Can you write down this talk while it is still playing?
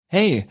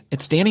Hey,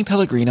 it's Danny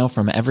Pellegrino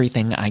from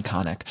Everything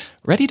Iconic.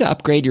 Ready to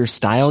upgrade your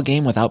style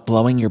game without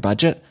blowing your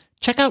budget?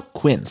 Check out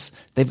Quince.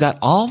 They've got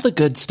all the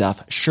good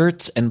stuff,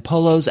 shirts and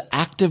polos,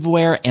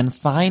 activewear, and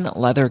fine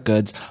leather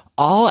goods,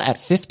 all at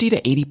 50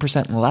 to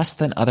 80% less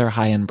than other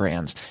high-end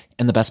brands.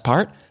 And the best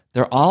part?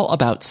 They're all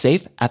about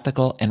safe,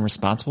 ethical, and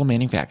responsible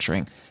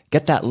manufacturing.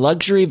 Get that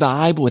luxury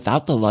vibe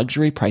without the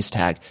luxury price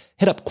tag.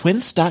 Hit up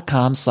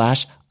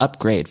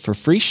quince.com/upgrade for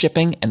free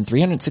shipping and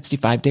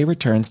 365-day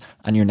returns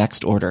on your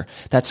next order.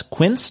 That's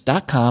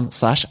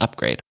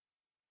quince.com/upgrade.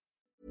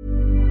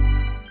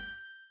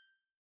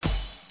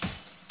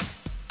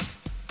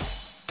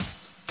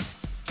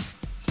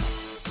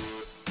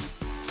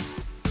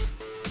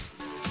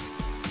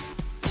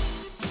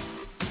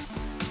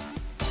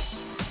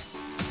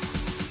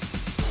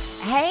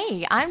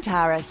 Hey, I'm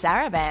Tara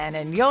Saraban,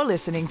 and you're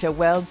listening to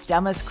World's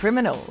Dumbest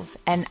Criminals,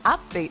 an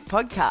upbeat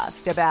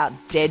podcast about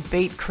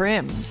deadbeat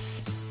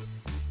crims.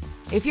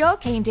 If you're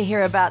keen to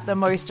hear about the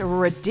most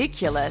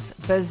ridiculous,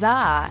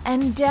 bizarre,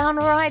 and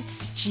downright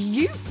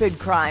stupid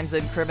crimes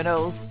and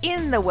criminals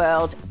in the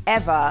world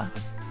ever,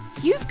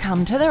 you've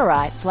come to the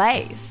right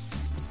place.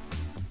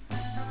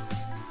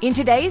 In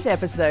today's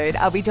episode,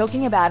 I'll be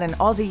talking about an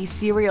Aussie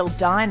serial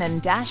dine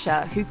and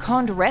dasher who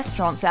conned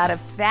restaurants out of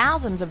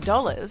thousands of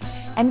dollars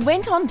and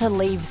went on to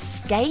leave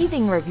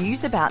scathing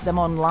reviews about them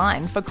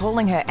online for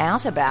calling her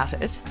out about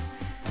it,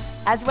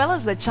 as well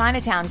as the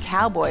Chinatown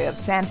cowboy of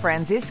San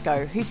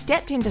Francisco who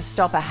stepped in to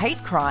stop a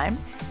hate crime,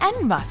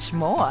 and much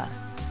more.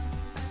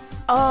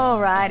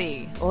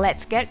 Alrighty,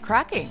 let's get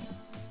cracking.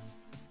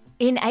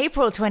 In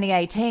April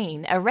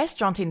 2018, a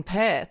restaurant in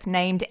Perth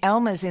named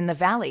Elmer's in the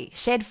Valley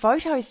shared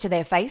photos to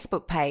their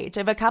Facebook page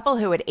of a couple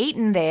who had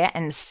eaten there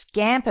and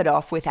scampered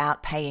off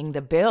without paying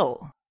the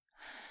bill.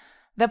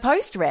 The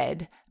post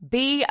read,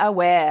 "Be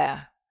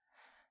aware.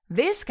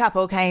 This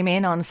couple came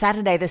in on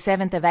Saturday the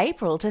 7th of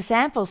April to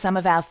sample some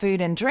of our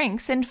food and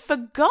drinks and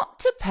forgot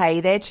to pay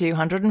their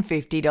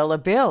 $250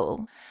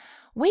 bill.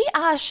 We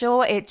are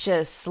sure it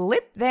just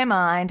slipped their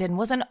mind and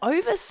was an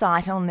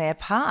oversight on their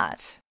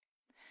part.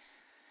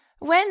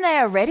 When they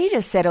are ready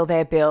to settle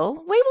their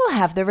bill, we will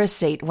have the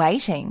receipt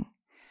waiting.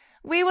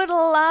 We would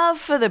love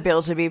for the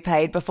bill to be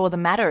paid before the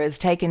matter is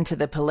taken to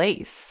the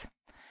police.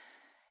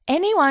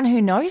 Anyone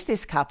who knows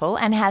this couple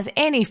and has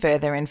any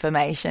further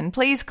information,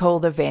 please call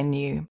the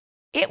venue.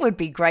 It would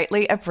be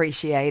greatly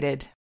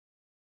appreciated."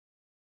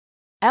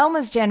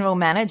 Elmer's general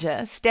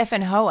manager,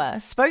 Stefan Hoa,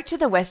 spoke to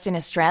the Western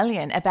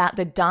Australian about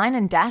the dine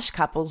and dash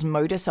couple's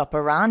modus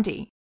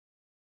operandi.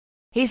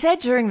 He said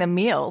during the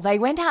meal they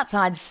went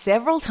outside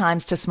several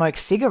times to smoke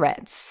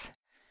cigarettes.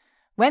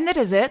 When the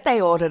dessert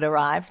they ordered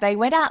arrived, they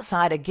went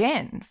outside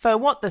again for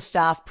what the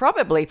staff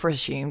probably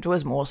presumed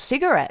was more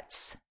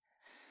cigarettes.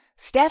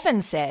 Stefan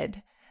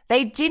said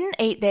they didn't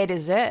eat their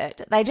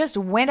dessert, they just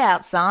went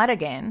outside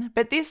again,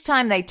 but this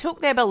time they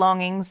took their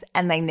belongings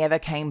and they never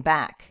came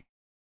back.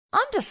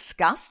 "I'm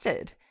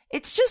disgusted.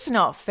 It's just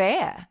not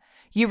fair.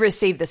 You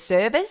receive the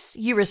service,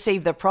 you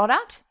receive the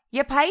product,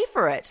 you pay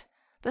for it.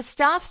 The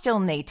staff still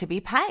need to be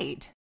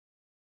paid."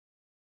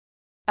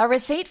 A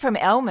receipt from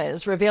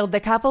Elmer's revealed the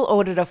couple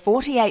ordered a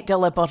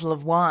 $48 bottle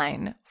of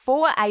wine,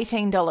 4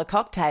 $18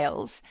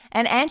 cocktails,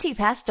 an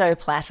antipasto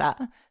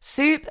platter,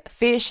 soup,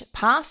 fish,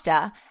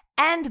 pasta,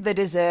 and the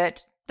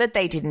dessert that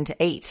they didn't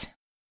eat.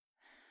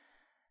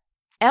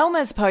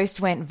 Elmer's post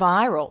went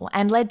viral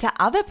and led to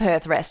other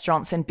Perth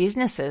restaurants and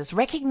businesses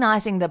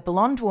recognising the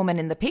blonde woman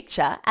in the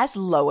picture as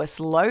Lois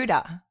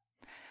Loader.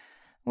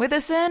 With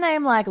a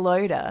surname like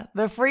Loader,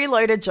 the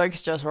freeloader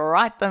jokes just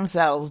write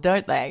themselves,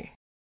 don't they?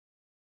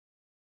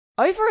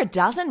 Over a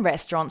dozen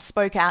restaurants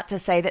spoke out to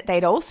say that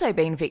they'd also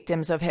been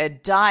victims of her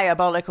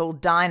diabolical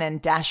dine and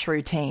dash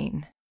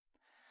routine.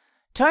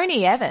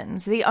 Tony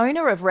Evans, the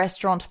owner of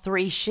restaurant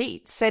 3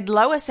 Sheets, said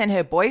Lois and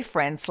her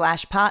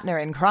boyfriend/partner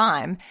in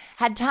crime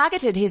had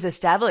targeted his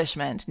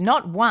establishment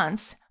not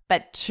once,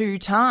 but 2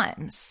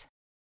 times.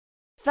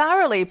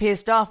 Thoroughly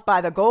pissed off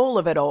by the gall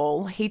of it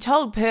all, he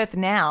told Perth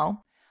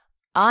Now,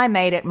 "I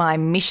made it my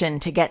mission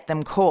to get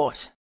them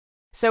caught.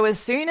 So as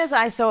soon as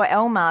I saw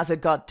Elmer's had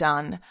got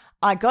done,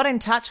 I got in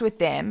touch with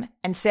them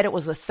and said it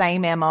was the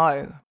same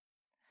MO.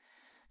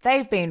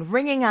 They've been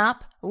ringing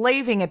up,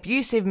 leaving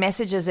abusive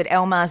messages at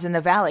Elmer's in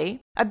the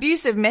Valley,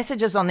 abusive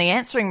messages on the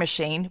answering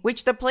machine,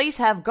 which the police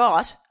have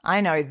got.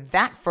 I know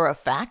that for a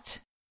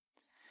fact.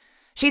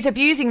 She's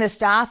abusing the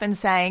staff and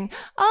saying,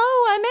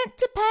 'Oh, I meant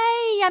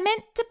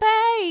to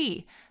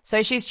pay.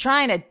 So she's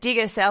trying to dig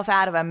herself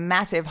out of a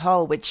massive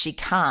hole, which she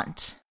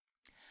can't.'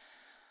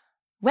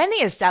 When the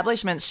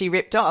establishments she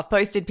ripped off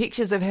posted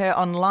pictures of her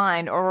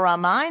online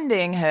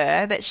reminding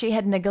her that she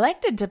had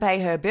neglected to pay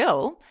her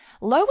bill,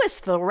 Lois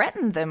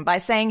threatened them by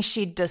saying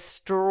she'd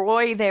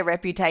destroy their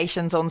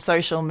reputations on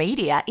social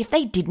media if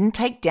they didn't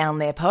take down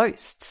their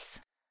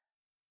posts.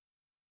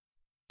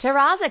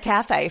 Terraza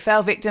Cafe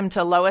fell victim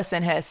to Lois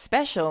and her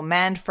special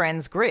manned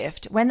friends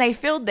grift when they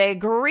filled their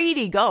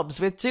greedy gobs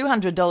with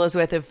 $200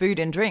 worth of food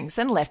and drinks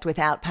and left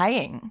without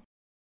paying.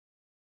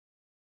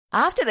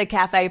 After the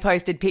cafe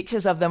posted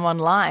pictures of them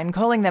online,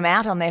 calling them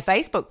out on their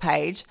Facebook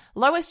page,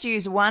 Lois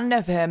used one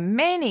of her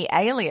many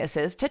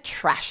aliases to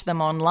trash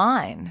them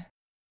online.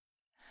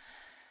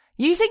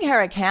 Using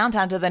her account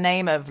under the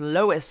name of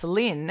Lois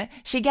Lynn,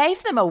 she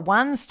gave them a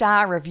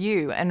 1-star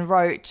review and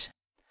wrote,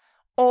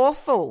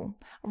 "Awful.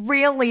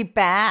 Really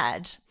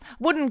bad.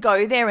 Wouldn't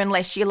go there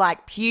unless you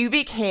like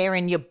pubic hair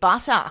in your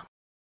butter."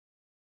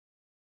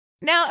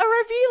 Now, a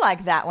review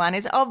like that one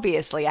is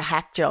obviously a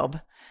hack job.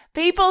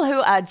 People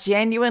who are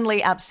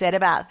genuinely upset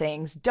about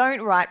things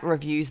don't write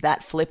reviews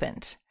that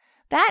flippant.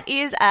 That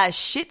is a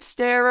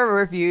shit-stirrer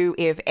review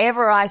if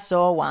ever I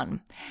saw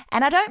one.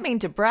 And I don't mean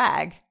to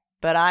brag,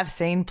 but I've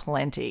seen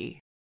plenty.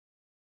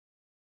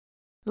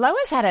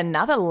 Lois had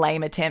another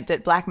lame attempt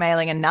at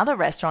blackmailing another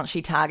restaurant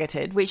she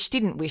targeted, which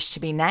didn't wish to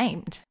be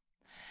named.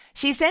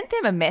 She sent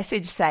them a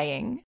message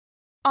saying,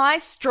 "I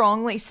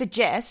strongly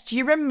suggest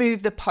you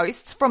remove the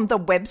posts from the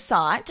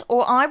website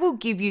or I will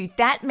give you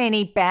that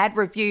many bad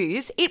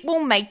reviews it will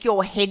make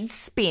your head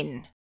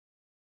spin.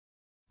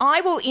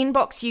 I will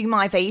inbox you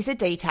my visa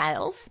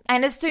details,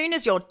 and as soon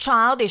as your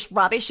childish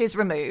rubbish is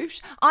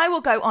removed, I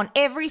will go on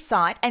every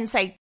site and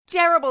say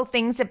terrible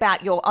things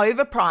about your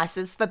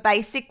overprices for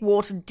basic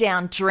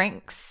watered-down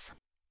drinks."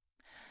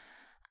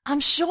 I'm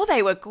sure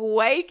they were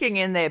quaking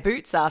in their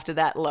boots after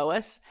that,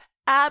 Lois.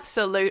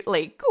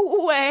 Absolutely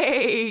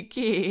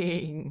quaking.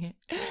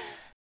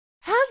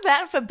 How's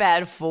that for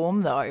bad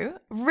form, though?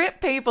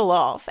 Rip people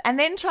off and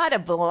then try to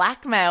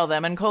blackmail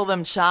them and call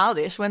them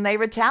childish when they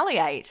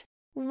retaliate.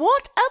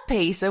 What a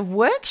piece of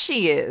work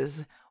she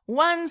is.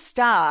 1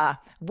 star.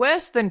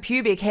 Worse than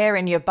pubic hair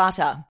in your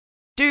butter.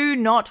 Do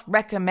not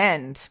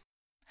recommend.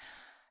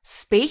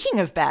 Speaking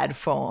of bad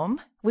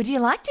form, would you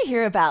like to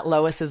hear about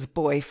Lois's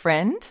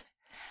boyfriend?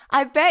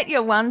 I bet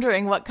you're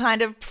wondering what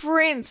kind of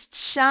Prince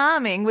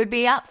Charming would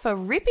be up for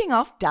ripping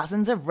off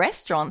dozens of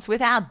restaurants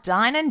with our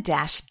Dine and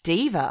Dash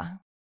diva.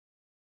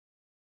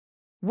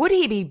 Would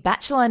he be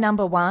bachelor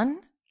number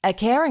 1? A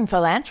caring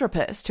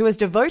philanthropist who has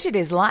devoted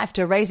his life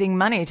to raising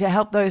money to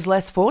help those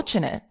less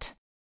fortunate?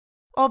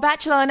 Or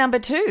bachelor number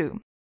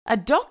 2? A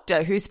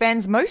doctor who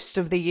spends most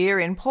of the year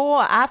in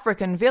poor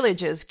African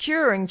villages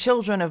curing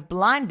children of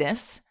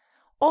blindness?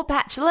 Or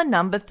bachelor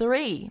number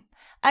 3?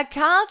 A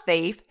car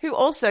thief who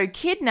also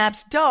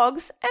kidnaps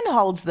dogs and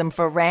holds them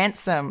for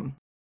ransom.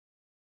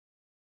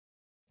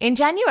 In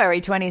January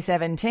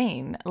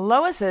 2017,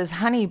 Lois's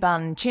honey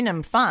bun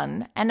Chinham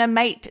Fun and a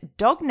mate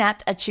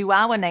dog-napped a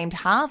chihuahua named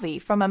Harvey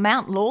from a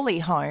Mount Lawley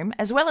home,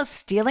 as well as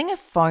stealing a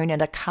phone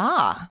and a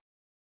car.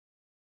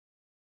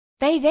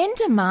 They then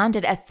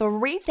demanded a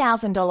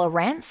 $3,000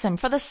 ransom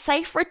for the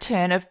safe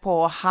return of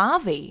poor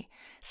Harvey,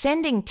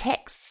 sending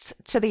texts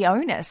to the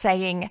owner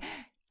saying,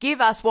 "Give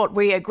us what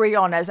we agree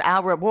on as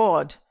our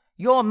reward.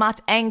 You're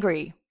mutt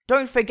angry.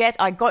 Don't forget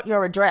I got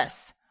your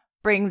address.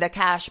 Bring the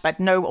cash but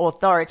no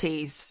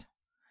authorities."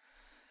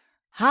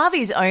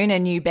 Harvey's owner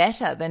knew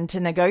better than to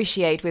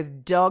negotiate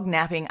with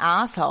dog-napping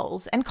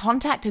assholes and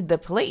contacted the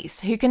police,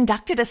 who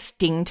conducted a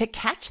sting to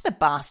catch the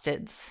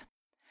bastards.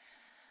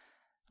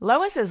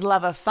 Lois's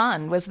lover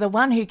Fun was the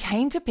one who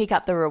came to pick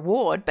up the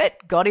reward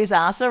but got his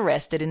ass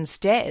arrested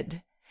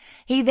instead.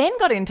 He then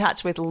got in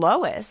touch with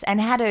Lois and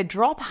had her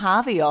drop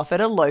Harvey off at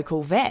a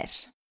local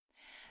vet.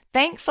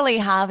 Thankfully,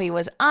 Harvey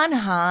was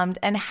unharmed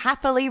and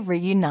happily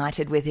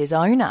reunited with his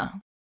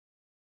owner.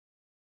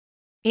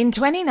 In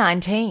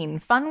 2019,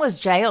 Fun was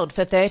jailed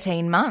for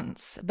 13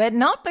 months, but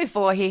not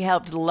before he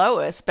helped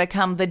Lois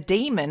become the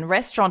demon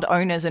restaurant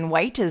owners and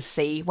waiters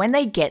see when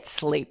they get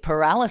sleep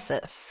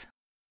paralysis.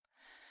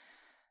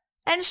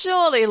 And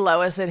surely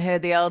Lois had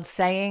heard the old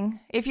saying,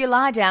 if you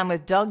lie down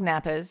with dog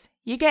nappers,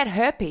 you get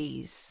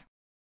herpes.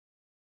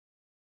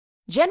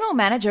 General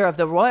Manager of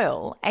the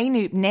Royal,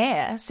 Anoop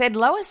Nair, said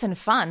Lois and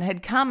Fun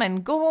had come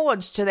and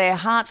gorged to their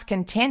heart's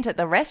content at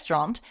the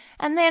restaurant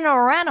and then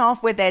ran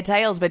off with their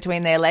tails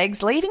between their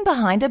legs, leaving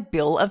behind a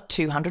bill of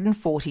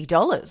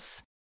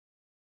 $240.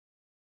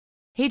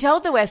 He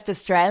told the West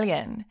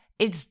Australian,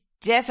 "It's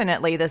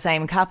definitely the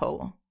same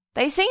couple.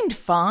 They seemed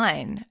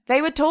fine.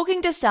 They were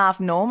talking to staff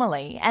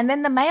normally, and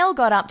then the male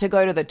got up to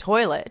go to the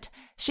toilet.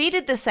 She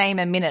did the same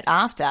a minute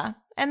after,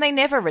 and they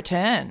never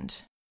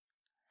returned."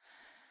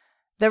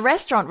 The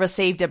restaurant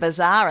received a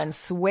bizarre and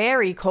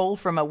sweary call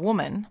from a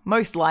woman,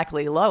 most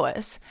likely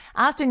Lois,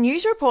 after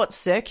news reports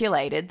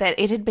circulated that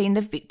it had been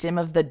the victim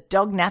of the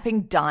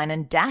dog-napping Dine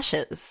and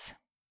Dashes.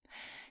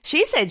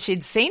 She said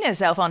she'd seen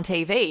herself on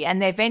TV and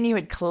their venue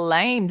had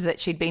claimed that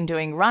she'd been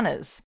doing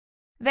runners.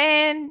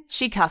 Then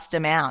she cussed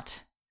him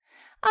out.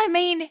 I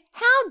mean,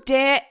 how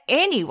dare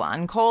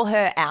anyone call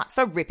her out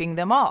for ripping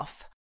them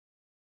off?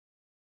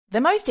 The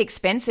most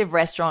expensive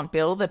restaurant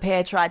bill the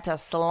pair tried to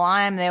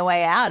slime their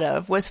way out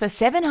of was for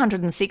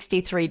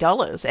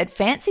 $763 at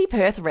fancy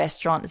Perth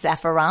restaurant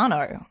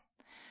Zafferano.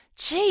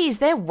 Geez,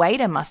 their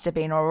waiter must have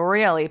been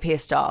really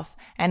pissed off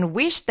and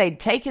wished they'd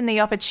taken the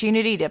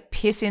opportunity to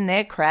piss in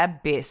their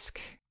crab bisque.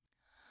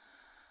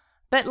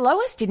 But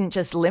Lois didn't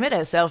just limit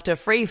herself to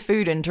free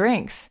food and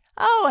drinks.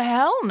 Oh,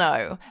 hell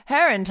no.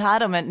 Her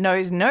entitlement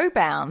knows no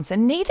bounds,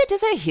 and neither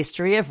does her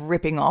history of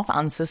ripping off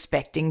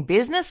unsuspecting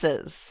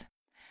businesses.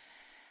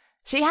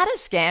 She had a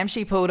scam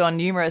she pulled on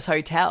numerous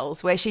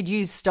hotels where she'd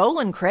use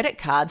stolen credit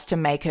cards to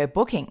make her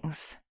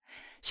bookings.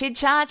 She'd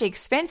charge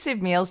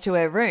expensive meals to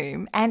her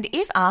room and,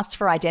 if asked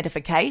for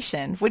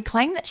identification, would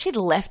claim that she'd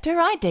left her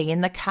ID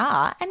in the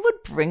car and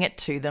would bring it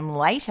to them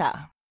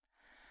later.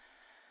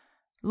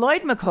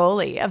 Lloyd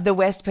Macaulay of the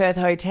West Perth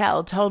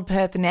Hotel told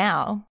Perth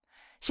Now,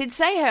 she'd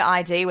say her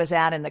ID was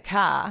out in the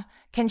car.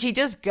 Can she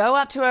just go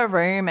up to her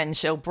room and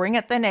she'll bring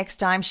it the next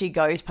time she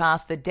goes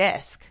past the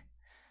desk?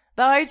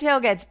 The hotel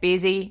gets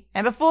busy,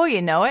 and before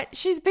you know it,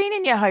 she's been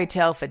in your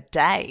hotel for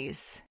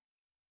days.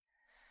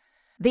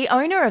 The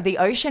owner of the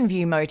Ocean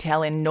View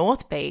Motel in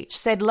North Beach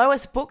said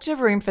Lois booked a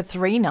room for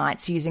 3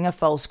 nights using a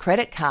false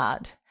credit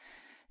card.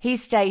 He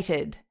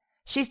stated,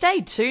 she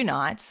stayed 2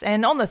 nights,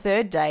 and on the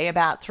 3rd day,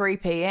 about 3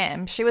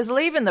 p.m, she was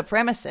leaving the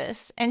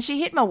premises and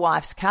she hit my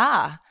wife's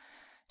car.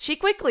 She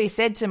quickly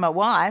said to my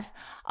wife,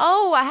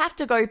 "Oh, I have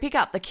to go pick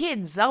up the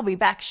kids. I'll be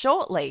back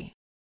shortly."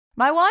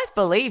 My wife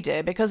believed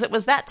her because it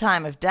was that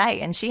time of day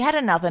and she had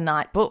another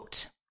night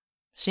booked.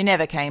 She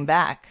never came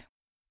back.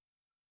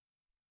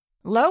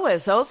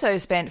 Lois also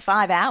spent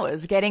 5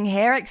 hours getting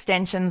hair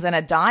extensions and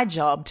a dye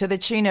job to the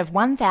tune of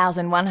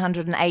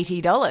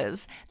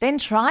 $1,180, then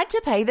tried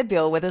to pay the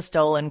bill with a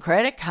stolen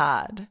credit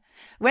card.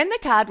 When the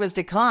card was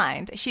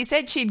declined, she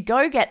said she'd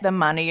go get the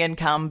money and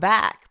come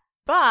back,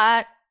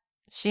 but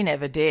she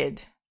never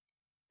did.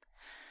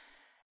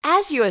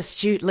 As you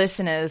astute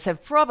listeners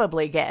have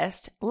probably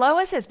guessed,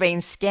 Lois has been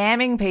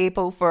scamming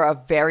people for a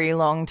very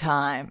long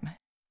time.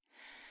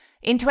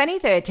 In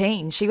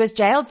 2013, she was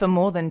jailed for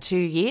more than 2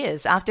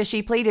 years after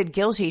she pleaded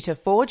guilty to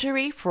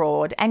forgery,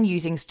 fraud, and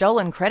using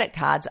stolen credit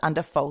cards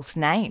under false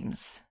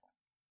names.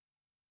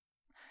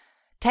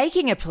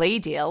 Taking a plea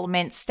deal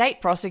meant state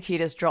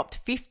prosecutors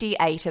dropped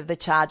 58 of the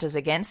charges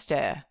against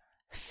her.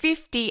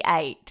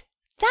 58.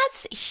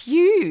 That's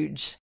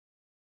huge.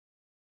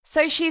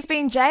 So she's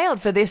been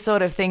jailed for this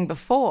sort of thing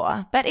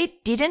before, but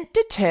it didn't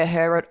deter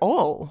her at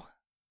all.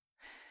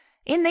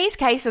 In these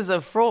cases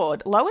of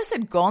fraud, Lois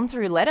had gone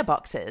through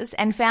letterboxes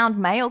and found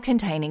mail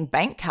containing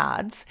bank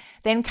cards,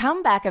 then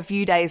come back a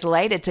few days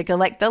later to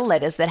collect the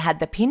letters that had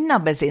the PIN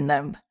numbers in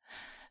them.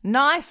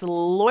 Nice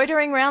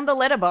loitering round the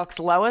letterbox,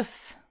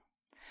 Lois.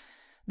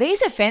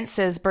 These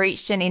offences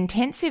breached an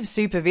intensive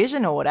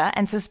supervision order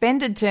and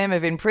suspended term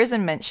of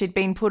imprisonment she'd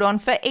been put on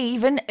for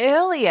even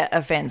earlier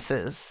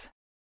offences.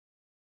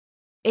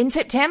 In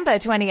September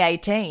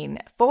 2018,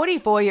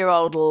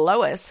 44-year-old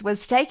Lois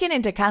was taken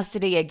into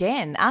custody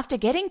again after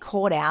getting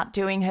caught out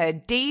doing her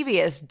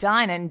devious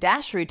dine and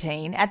dash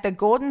routine at the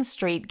Gordon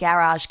Street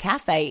Garage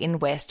Cafe in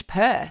West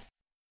Perth.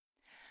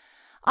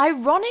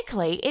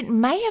 Ironically, it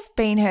may have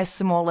been her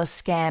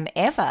smallest scam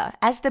ever,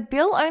 as the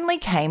bill only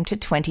came to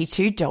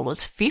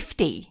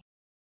 $22.50.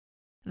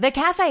 The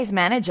cafe's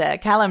manager,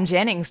 Callum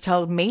Jennings,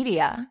 told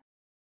media,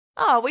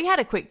 "Oh, we had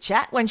a quick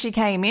chat when she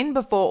came in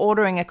before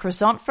ordering a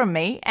croissant from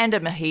me and a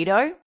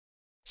mojito.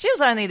 She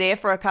was only there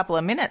for a couple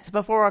of minutes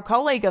before a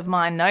colleague of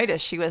mine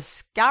noticed she was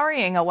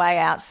scurrying away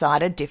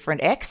outside a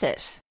different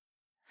exit.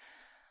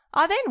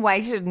 I then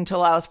waited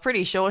until I was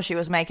pretty sure she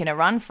was making a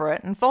run for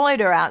it and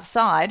followed her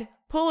outside,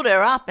 pulled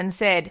her up and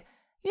said,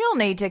 'You'll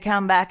need to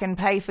come back and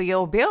pay for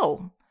your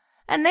bill.'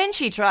 And then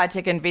she tried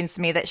to convince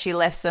me that she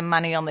left some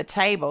money on the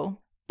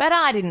table, but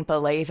I didn't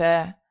believe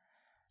her.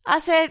 I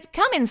said,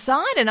 'Come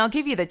inside and I'll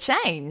give you the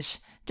change,'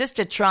 just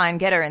to try and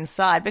get her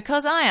inside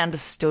because I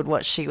understood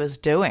what she was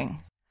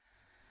doing."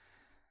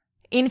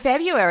 In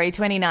February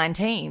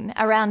 2019,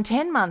 around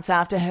 10 months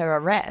after her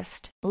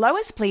arrest,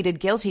 Lois pleaded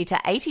guilty to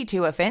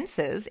 82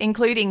 offences,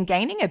 including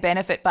gaining a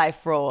benefit by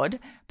fraud,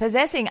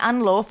 possessing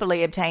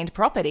unlawfully obtained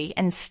property,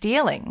 and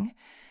stealing.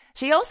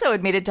 She also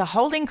admitted to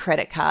holding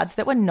credit cards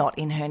that were not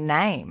in her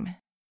name.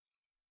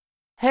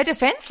 Her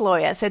defence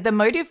lawyer said the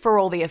motive for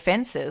all the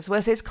offences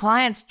was his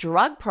client's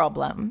drug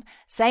problem,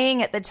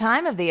 saying at the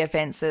time of the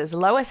offences,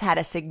 Lois had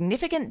a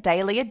significant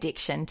daily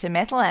addiction to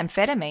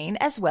methamphetamine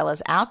as well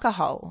as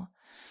alcohol.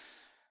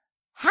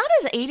 How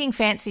does eating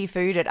fancy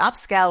food at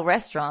upscale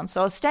restaurants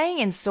or staying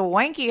in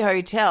swanky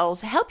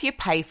hotels help you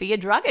pay for your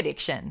drug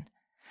addiction?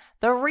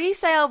 The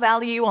resale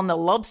value on the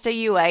lobster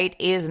you ate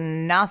is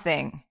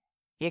nothing.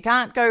 You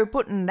can't go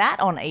putting that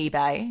on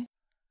eBay.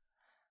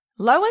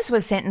 Lois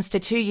was sentenced to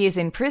 2 years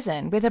in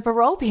prison with a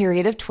parole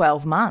period of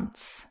 12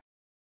 months.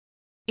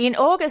 In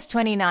August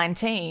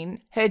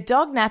 2019, her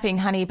dog-napping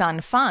honey bun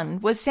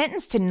fund was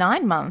sentenced to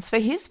 9 months for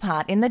his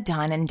part in the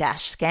dine and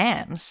dash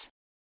scams.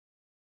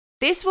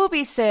 This will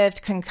be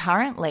served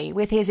concurrently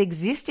with his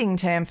existing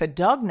term for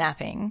dog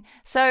napping,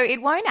 so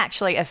it won't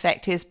actually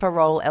affect his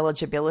parole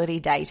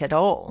eligibility date at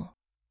all.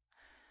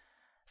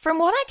 From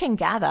what I can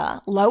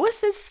gather,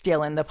 Lois is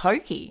still in the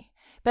pokey,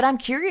 but I'm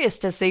curious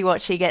to see what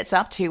she gets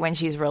up to when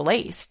she's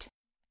released.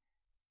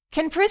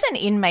 Can prison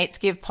inmates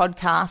give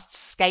podcasts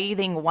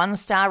scathing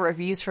 1-star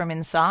reviews from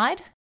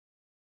inside?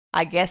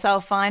 I guess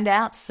I'll find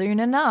out soon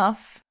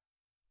enough.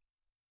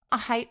 I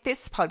hate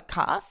this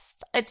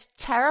podcast. It's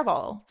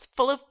terrible. It's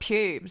full of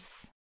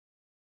pubes.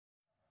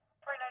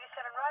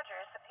 497 Roger,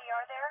 is the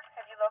PR there?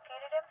 Have you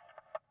located him?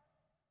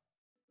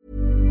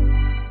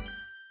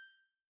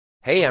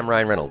 Hey, I'm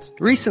Ryan Reynolds.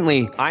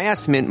 Recently, I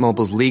asked Mint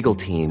Mobile's legal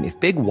team if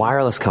big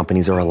wireless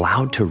companies are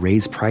allowed to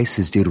raise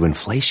prices due to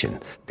inflation.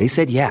 They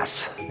said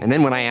yes. And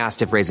then when I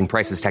asked if raising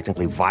prices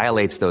technically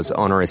violates those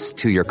onerous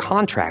two-year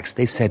contracts,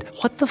 they said,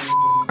 "What the f***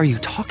 are you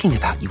talking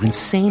about, you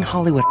insane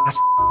Hollywood ass?"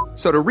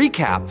 So to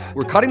recap,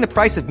 we're cutting the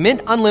price of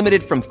Mint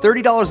Unlimited from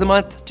 $30 a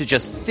month to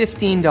just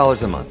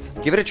 $15 a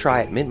month. Give it a try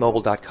at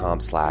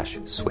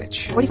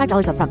mintmobile.com/switch.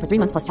 $45 up front for 3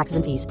 months plus taxes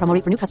and fees. Promo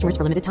rate for new customers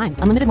for limited time.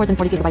 Unlimited more than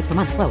 40 gigabytes per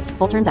month. Slows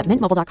full terms at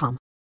mintmobile.com.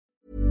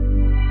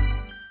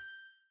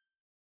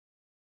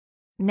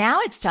 Now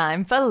it's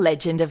time for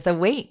Legend of the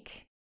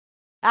Week.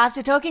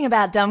 After talking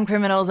about dumb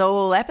criminals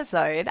all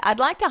episode, I'd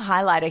like to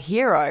highlight a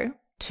hero,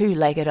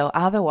 two-legged or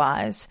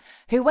otherwise,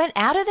 who went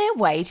out of their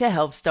way to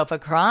help stop a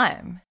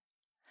crime.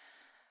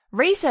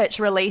 Research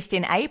released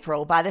in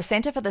April by the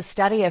Center for the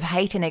Study of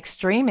Hate and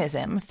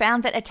Extremism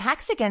found that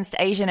attacks against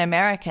Asian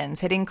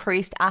Americans had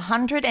increased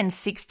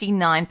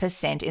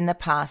 169% in the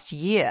past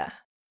year.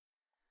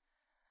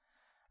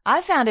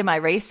 I found in my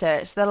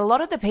research that a lot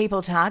of the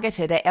people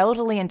targeted are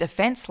elderly and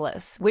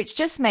defenseless, which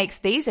just makes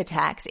these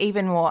attacks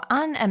even more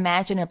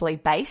unimaginably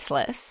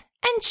baseless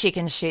and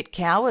chicken shit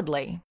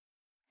cowardly.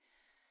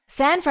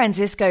 San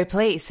Francisco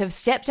police have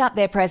stepped up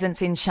their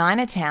presence in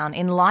Chinatown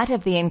in light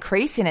of the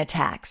increase in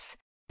attacks,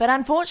 but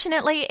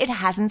unfortunately it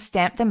hasn't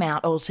stamped them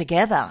out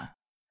altogether.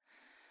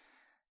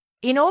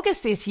 In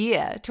August this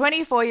year,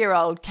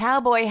 24-year-old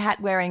cowboy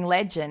hat-wearing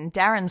legend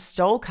Darren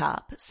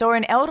Stallcup saw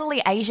an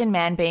elderly Asian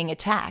man being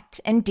attacked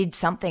and did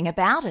something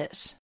about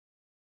it.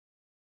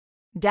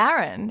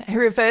 Darren, who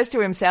refers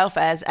to himself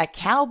as a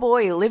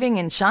cowboy living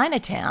in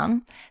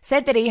Chinatown,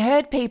 said that he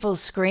heard people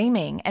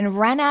screaming and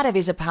ran out of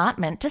his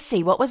apartment to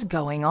see what was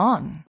going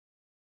on.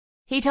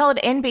 He told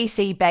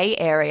NBC Bay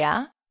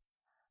Area,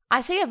 "I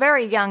see a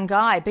very young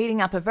guy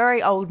beating up a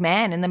very old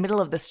man in the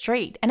middle of the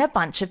street and a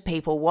bunch of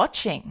people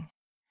watching."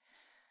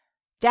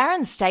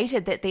 Darren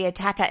stated that the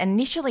attacker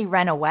initially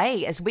ran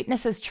away as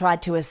witnesses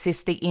tried to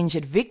assist the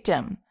injured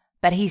victim,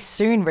 but he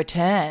soon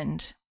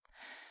returned.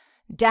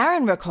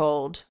 Darren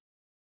recalled,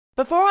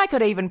 "Before I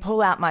could even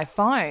pull out my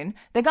phone,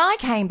 the guy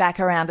came back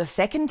around a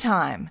second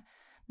time,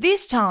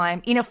 this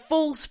time in a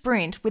full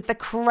sprint with the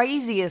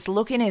craziest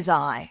look in his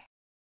eye.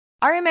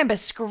 I remember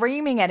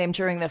screaming at him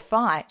during the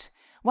fight.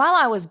 While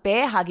I was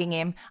bear hugging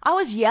him, I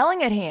was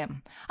yelling at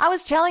him. I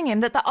was telling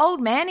him that the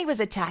old man he was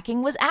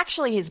attacking was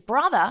actually his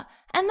brother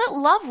and that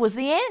love was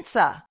the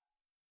answer."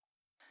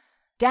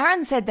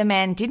 Darren said the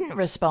man didn't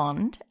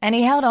respond and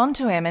he held on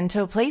to him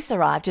until police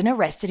arrived and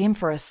arrested him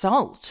for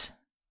assault.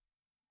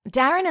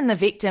 Darren and the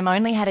victim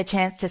only had a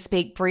chance to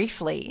speak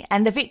briefly,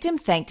 and the victim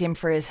thanked him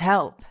for his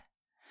help.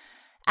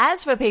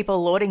 As for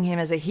people lauding him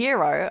as a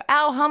hero,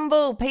 our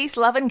humble,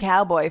 peace-loving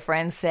cowboy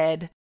friend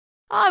said,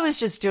 "I was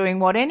just doing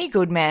what any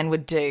good man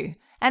would do,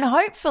 and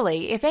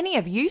hopefully if any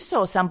of you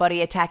saw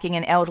somebody attacking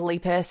an elderly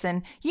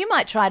person, you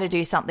might try to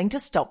do something to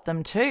stop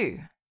them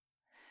too."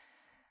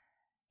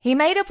 He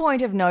made a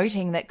point of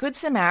noting that Good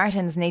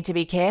Samaritans need to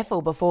be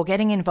careful before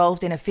getting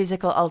involved in a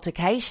physical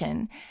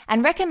altercation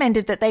and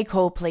recommended that they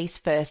call police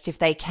first if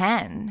they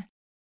can.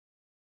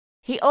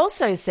 He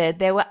also said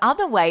there were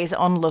other ways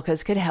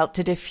onlookers could help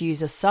to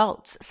diffuse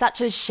assaults,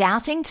 such as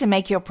shouting to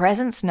make your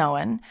presence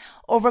known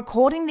or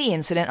recording the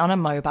incident on a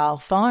mobile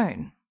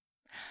phone.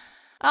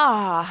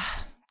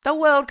 The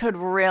world could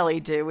really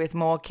do with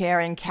more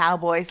caring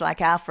cowboys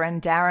like our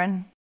friend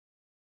Darren.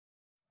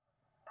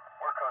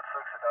 We're code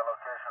 6 at that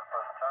location,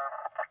 present time.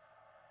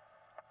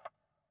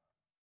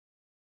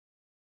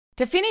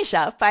 To finish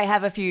up, I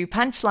have a few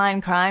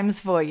punchline crimes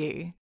for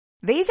you.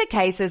 These are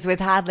cases with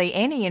hardly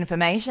any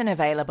information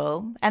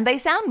available, and they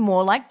sound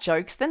more like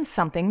jokes than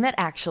something that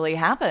actually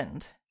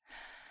happened.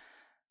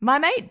 My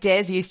mate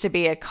Des used to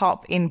be a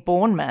cop in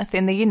Bournemouth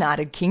in the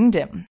United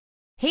Kingdom.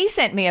 He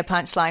sent me a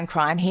punchline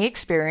crime he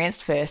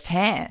experienced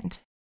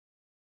firsthand.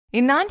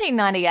 In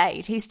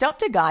 1998, he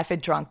stopped a guy for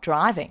drunk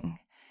driving.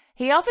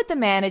 He offered the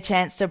man a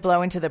chance to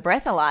blow into the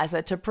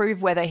breathalyzer to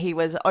prove whether he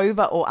was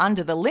over or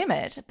under the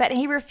limit, but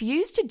he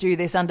refused to do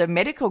this under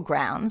medical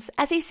grounds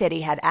as he said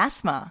he had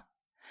asthma.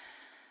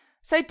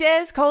 So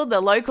Des called the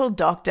local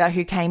doctor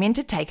who came in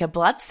to take a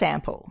blood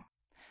sample.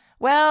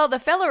 Well, the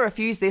fella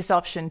refused this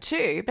option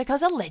too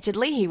because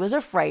allegedly he was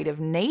afraid of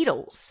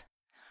needles.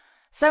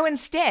 So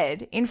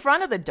instead, in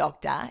front of the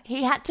doctor,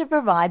 he had to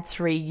provide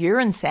 3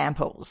 urine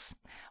samples,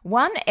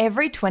 one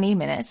every 20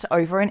 minutes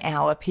over an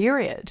hour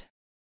period.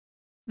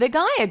 The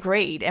guy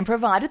agreed and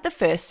provided the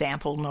first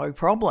sample no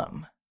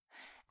problem.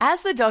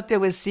 As the doctor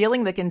was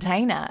sealing the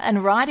container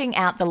and writing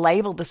out the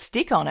label to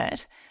stick on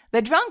it,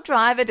 the drunk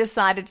driver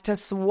decided to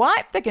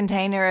swipe the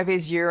container of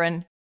his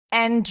urine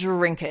and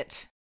drink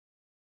it.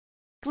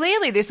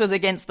 Clearly this was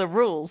against the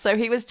rules, so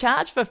he was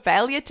charged for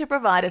failure to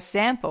provide a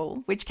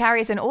sample, which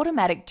carries an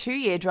automatic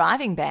 2-year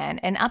driving ban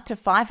and up to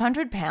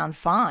 £500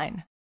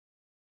 fine.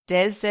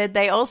 Des said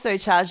they also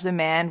charged the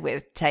man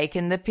with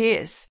taking the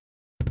piss.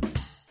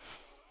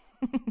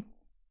 Incident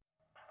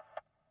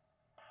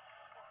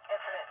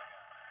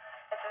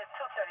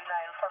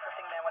 239,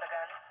 processing man with a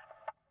gun.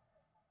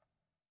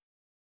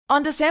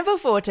 On December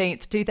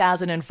 14th,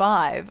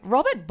 2005,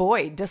 Robert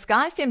Boyd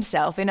disguised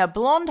himself in a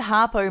blonde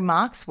Harpo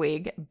Marx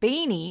wig,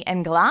 beanie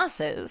and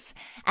glasses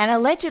and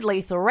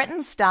allegedly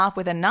threatened staff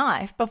with a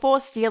knife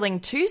before stealing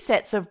 2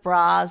 sets of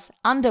bras,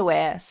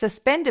 underwear,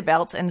 suspender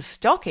belts and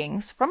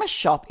stockings from a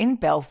shop in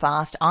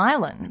Belfast,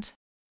 Ireland.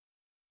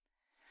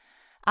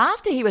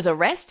 After he was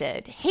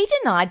arrested, he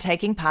denied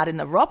taking part in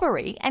the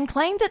robbery and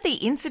claimed that the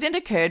incident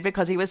occurred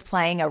because he was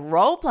playing a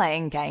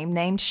role-playing game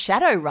named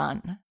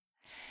Shadowrun.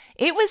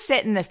 It was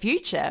set in the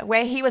future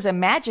where he was a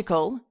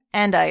magical,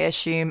 and I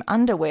assume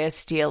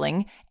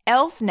underwear-stealing,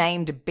 elf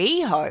named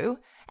Beho,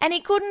 and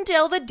he couldn't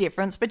tell the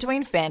difference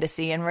between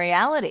fantasy and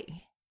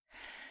reality.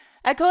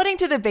 According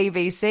to the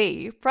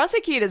BBC,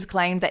 prosecutors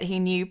claimed that he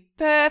knew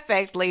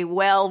perfectly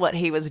well what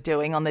he was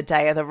doing on the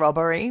day of the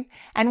robbery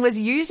and was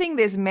using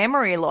this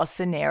memory loss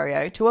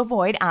scenario to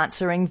avoid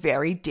answering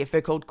very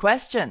difficult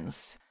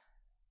questions.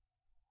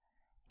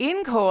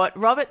 In court,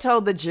 Robert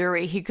told the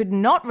jury he could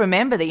not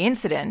remember the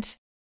incident,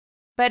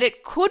 but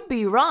it could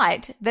be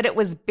right that it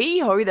was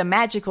Beho the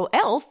magical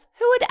elf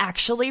who had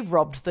actually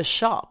robbed the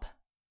shop.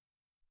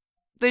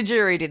 The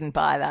jury didn't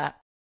buy that.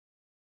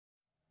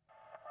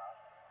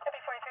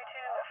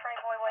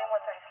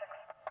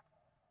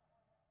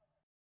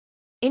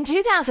 In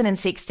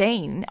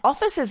 2016,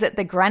 officers at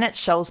the Granite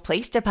Shoals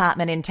Police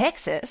Department in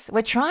Texas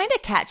were trying to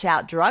catch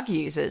out drug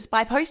users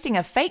by posting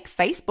a fake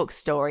Facebook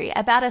story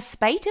about a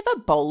spate of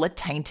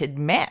Ebola-tainted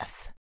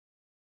meth.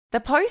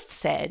 The post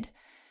said,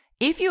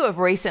 "If you have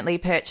recently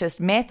purchased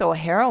meth or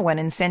heroin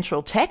in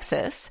Central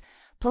Texas,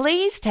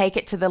 please take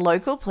it to the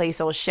local police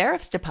or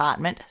sheriff's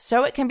department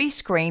so it can be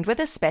screened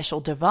with a special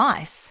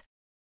device.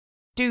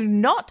 Do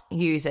not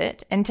use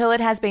it until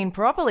it has been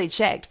properly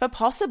checked for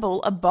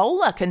possible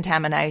Ebola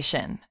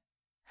contamination."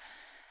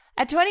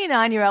 A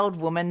 29-year-old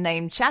woman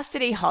named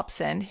Chastity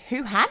Hobson,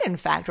 who had in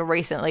fact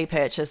recently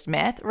purchased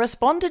meth,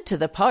 responded to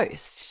the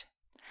post.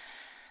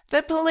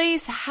 The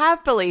police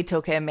happily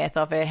took her meth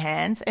off her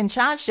hands and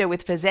charged her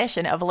with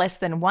possession of less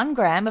than 1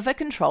 gram of a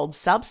controlled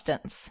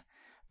substance.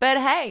 But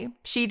hey,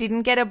 she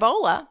didn't get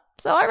Ebola,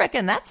 so I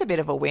reckon that's a bit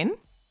of a win.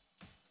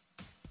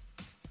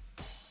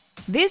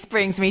 This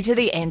brings me to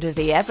the end of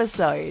the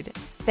episode.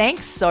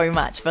 Thanks so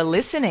much for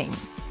listening.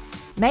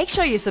 Make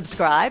sure you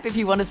subscribe if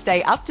you want to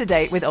stay up to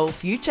date with all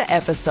future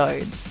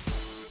episodes.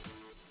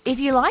 If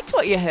you liked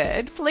what you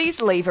heard,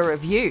 please leave a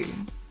review.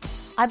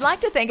 I'd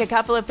like to thank a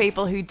couple of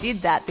people who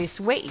did that this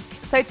week.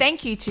 So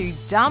thank you to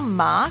Dumb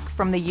Mark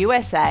from the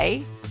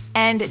USA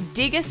and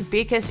Diggus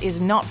Bickus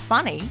Is Not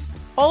Funny,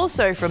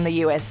 also from the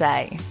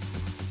USA.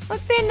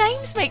 Look, their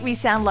names make me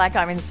sound like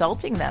I'm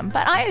insulting them,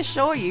 but I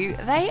assure you,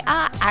 they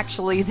are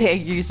actually their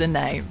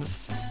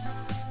usernames.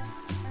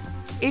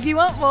 If you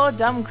want more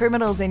dumb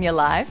criminals in your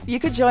life, you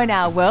could join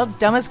our World's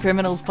Dumbest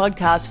Criminals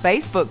podcast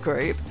Facebook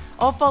group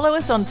or follow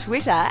us on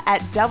Twitter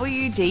at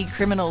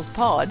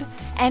WDCriminalsPod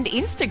and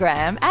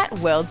Instagram at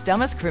World's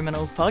Dumbest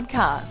Criminals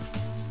Podcast.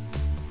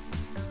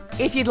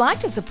 If you'd like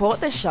to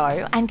support the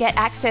show and get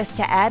access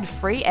to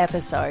ad-free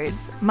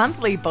episodes,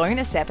 monthly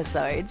bonus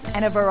episodes,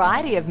 and a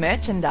variety of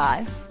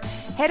merchandise,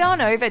 head on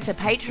over to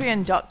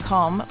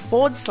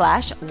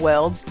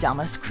patreon.com/World's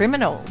Dumbest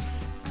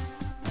Criminals.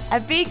 A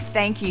big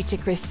thank you to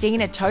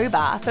Christina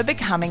Tobar for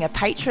becoming a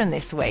patron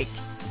this week.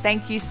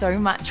 Thank you so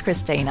much,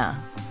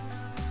 Christina.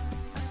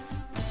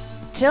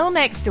 Till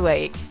next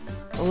week,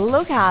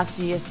 look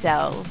after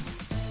yourselves,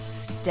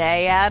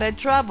 stay out of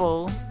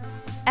trouble,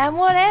 and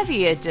whatever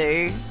you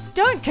do,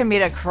 don't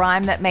commit a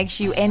crime that makes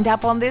you end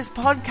up on this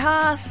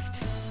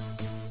podcast.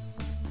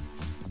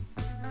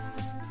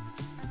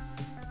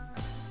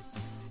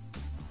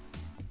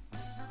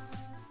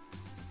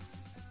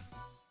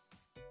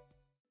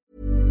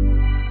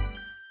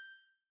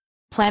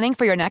 Planning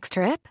for your next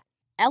trip?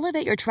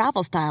 Elevate your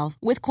travel style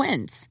with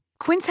Quince.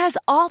 Quince has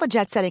all the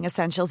jet-setting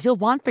essentials you'll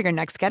want for your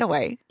next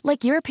getaway,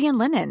 like European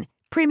linen,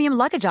 premium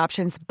luggage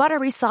options,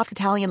 buttery soft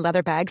Italian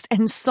leather bags,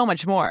 and so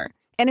much more.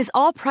 And is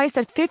all priced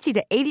at 50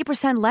 to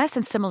 80% less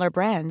than similar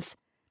brands.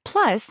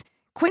 Plus,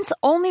 Quince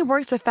only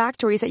works with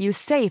factories that use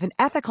safe and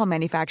ethical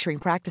manufacturing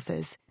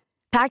practices.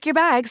 Pack your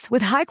bags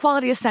with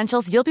high-quality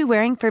essentials you'll be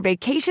wearing for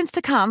vacations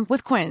to come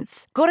with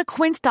Quince. Go to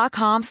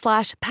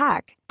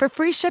quince.com/pack for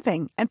free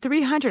shipping and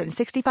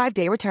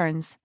 365-day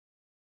returns.